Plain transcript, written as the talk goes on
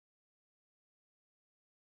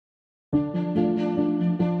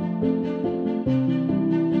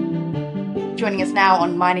Joining us now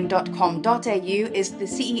on mining.com.au is the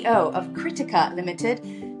CEO of Critica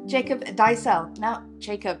Limited, Jacob Deysel. Now,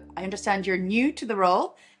 Jacob, I understand you're new to the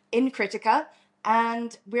role in Critica,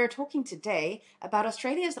 and we're talking today about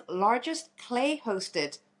Australia's largest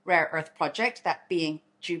clay-hosted rare earth project, that being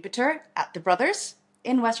Jupiter at the Brothers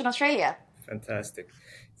in Western Australia. Fantastic.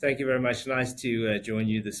 Thank you very much. Nice to join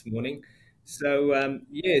you this morning. So,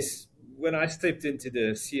 yes, when I stepped into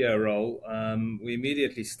the CEO role, we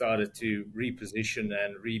immediately started to reposition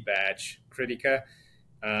and rebadge Critica.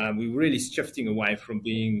 We were really shifting away from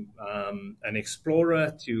being an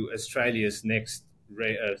explorer to Australia's next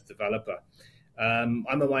rare earth developer. I'm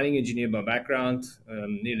a mining engineer by background,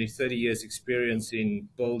 nearly 30 years experience in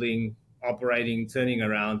building, operating, turning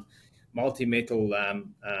around multi-metal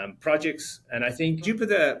projects. And I think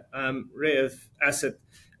Jupiter rare earth asset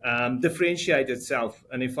differentiate itself.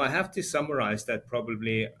 And if I have to summarize that,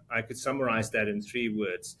 probably I could summarize that in 3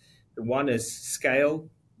 words. The one is scale,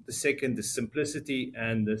 the second is simplicity,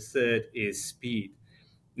 and the third is speed.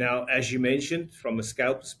 Now, as you mentioned, from a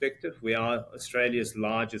scale perspective, we are Australia's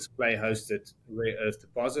largest clay-hosted rare earth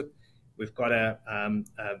deposit. We've got a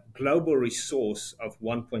global resource of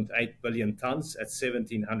 1.8 billion tons at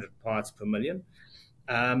 1,700 parts per million.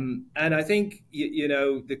 And I think,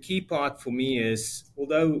 the key part for me is,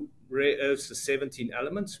 although rare earths are 17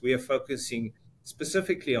 elements, we are focusing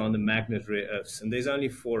specifically on the magnet rare earths. And there's only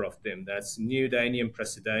 4 of them. That's neodymium,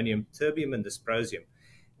 praseodymium, terbium, and dysprosium.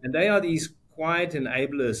 And they are these quiet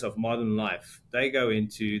enablers of modern life. They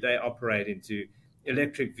operate into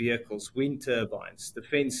electric vehicles, wind turbines,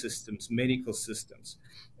 defense systems, medical systems.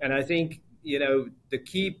 And I think, the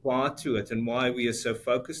key part to it and why we are so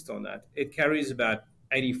focused on that, it carries about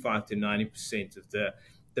 85 to 90% of the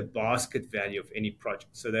basket value of any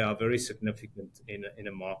project. So they are very significant in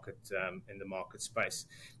a market, in the market space.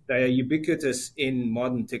 They are ubiquitous in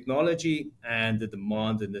modern technology, and the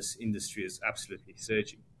demand in this industry is absolutely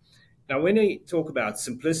surging. Now, when we talk about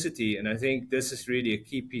simplicity, and I think this is really a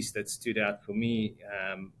key piece that stood out for me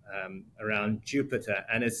around Jupiter,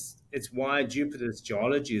 and it's why Jupiter's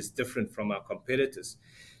geology is different from our competitors.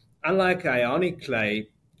 Unlike ionic clay,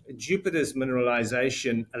 Jupiter's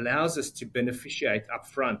mineralization allows us to beneficiate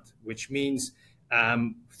upfront, which means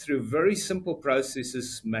through very simple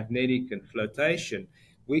processes, magnetic and flotation,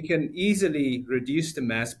 we can easily reduce the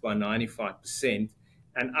mass by 95%.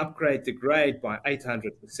 And upgrade the grade by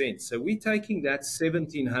 800%. So we're taking that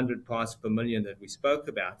 1,700 parts per million that we spoke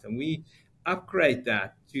about, and we upgrade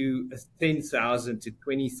that to 10,000 to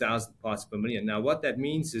 20,000 parts per million. Now, what that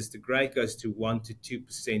means is the grade goes to 1 to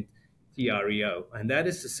 2% TREO, and that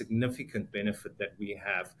is a significant benefit that we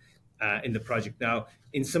have in the project. Now,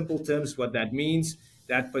 in simple terms, what that means,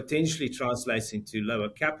 that potentially translates into lower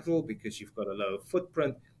capital because you've got a lower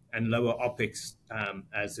footprint and lower OPEX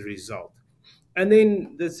as a result. And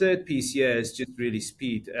then the third piece here is just really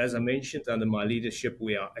speed. As I mentioned, under my leadership,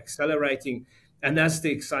 we are accelerating. And that's the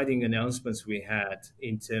exciting announcements we had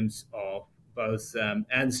in terms of both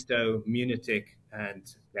ANSTO, Minutech,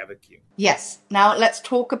 and GAVAQ. Yes. Now let's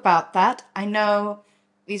talk about that. I know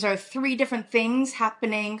these are 3 different things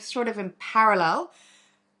happening sort of in parallel.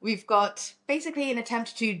 We've got basically an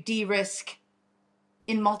attempt to de-risk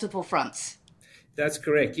in multiple fronts. That's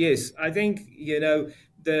correct. Yes. I think,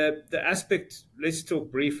 the aspect, let's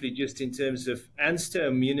talk briefly just in terms of ANSTO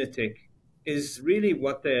and Minutech, is really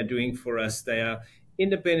what they are doing for us. They are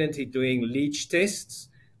independently doing leach tests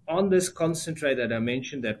on this concentrate that I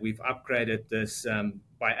mentioned, that we've upgraded this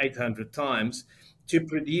by 800 times to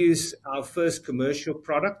produce our first commercial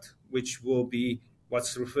product, which will be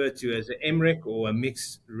what's referred to as an MREC, or a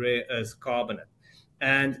mixed rare earth carbonate.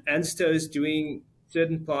 And ANSTO is doing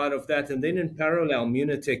certain part of that. And then in parallel,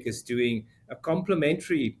 Minutech is doing a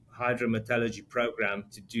complementary hydrometallurgy program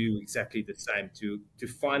to do exactly the same, to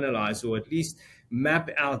finalize or at least map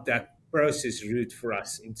out that process route for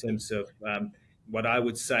us in terms of what I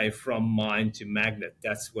would say from mine to magnet.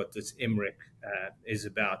 That's what this MREC is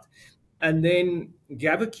about. And then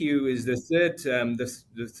GAVAQ is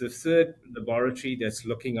the third laboratory that's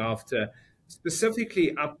looking after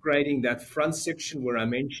specifically upgrading that front section where I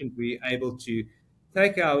mentioned we're able to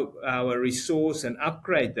take our resource and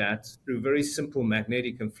upgrade that through very simple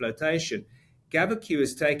magnetic and flotation. GAVAQ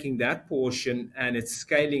is taking that portion and it's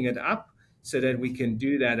scaling it up so that we can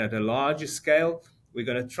do that at a larger scale. We're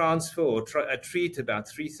going to transfer or treat about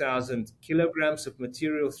 3,000 kilograms of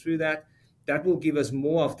material through that. That will give us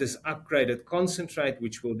more of this upgraded concentrate,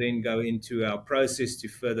 which will then go into our process to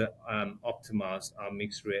further optimize our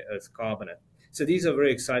mixed rare earth carbonate. So these are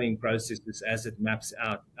very exciting processes as it maps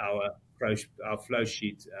out our flow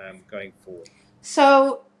sheet going forward.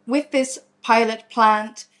 So with this pilot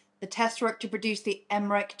plant, the test work to produce the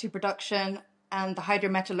MREC to production, and the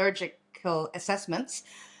hydrometallurgical assessments.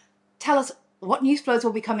 Tell us what news flows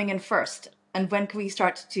will be coming in first, and when can we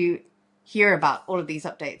start to hear about all of these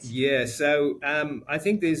updates? Yeah, so I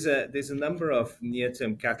think there's a number of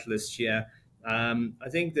near-term catalysts here. I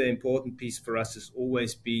think the important piece for us has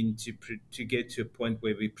always been to get to a point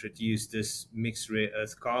where we produce this mixed rare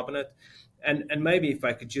earth carbonate, and maybe if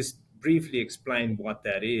I could just briefly explain what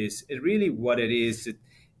that is. What it is,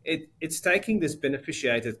 it's taking this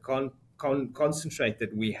beneficiated concentrate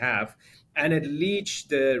that we have, and it leach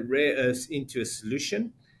the rare earths into a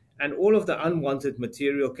solution, and all of the unwanted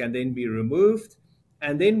material can then be removed.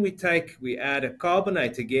 And then we add a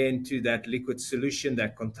carbonate again to that liquid solution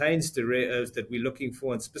that contains the rare earths that we're looking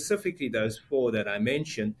for, and specifically those 4 that I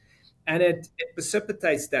mentioned. And it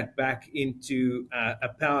precipitates that back into a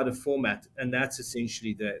powder format, and that's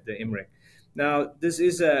essentially the MREC. Now, this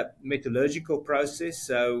is a metallurgical process,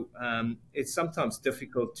 so it's sometimes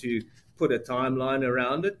difficult to put a timeline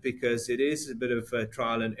around it because it is a bit of a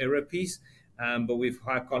trial and error piece, but we've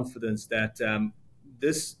high confidence that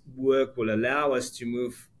this work will allow us to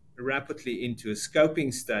move rapidly into a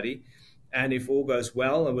scoping study. And if all goes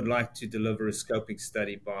well, I would like to deliver a scoping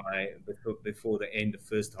study before the end of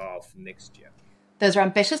first half next year. Those are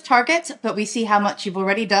ambitious targets, but we see how much you've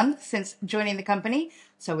already done since joining the company.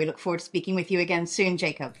 So we look forward to speaking with you again soon,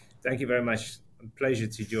 Jacob. Thank you very much. A pleasure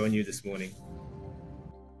to join you this morning.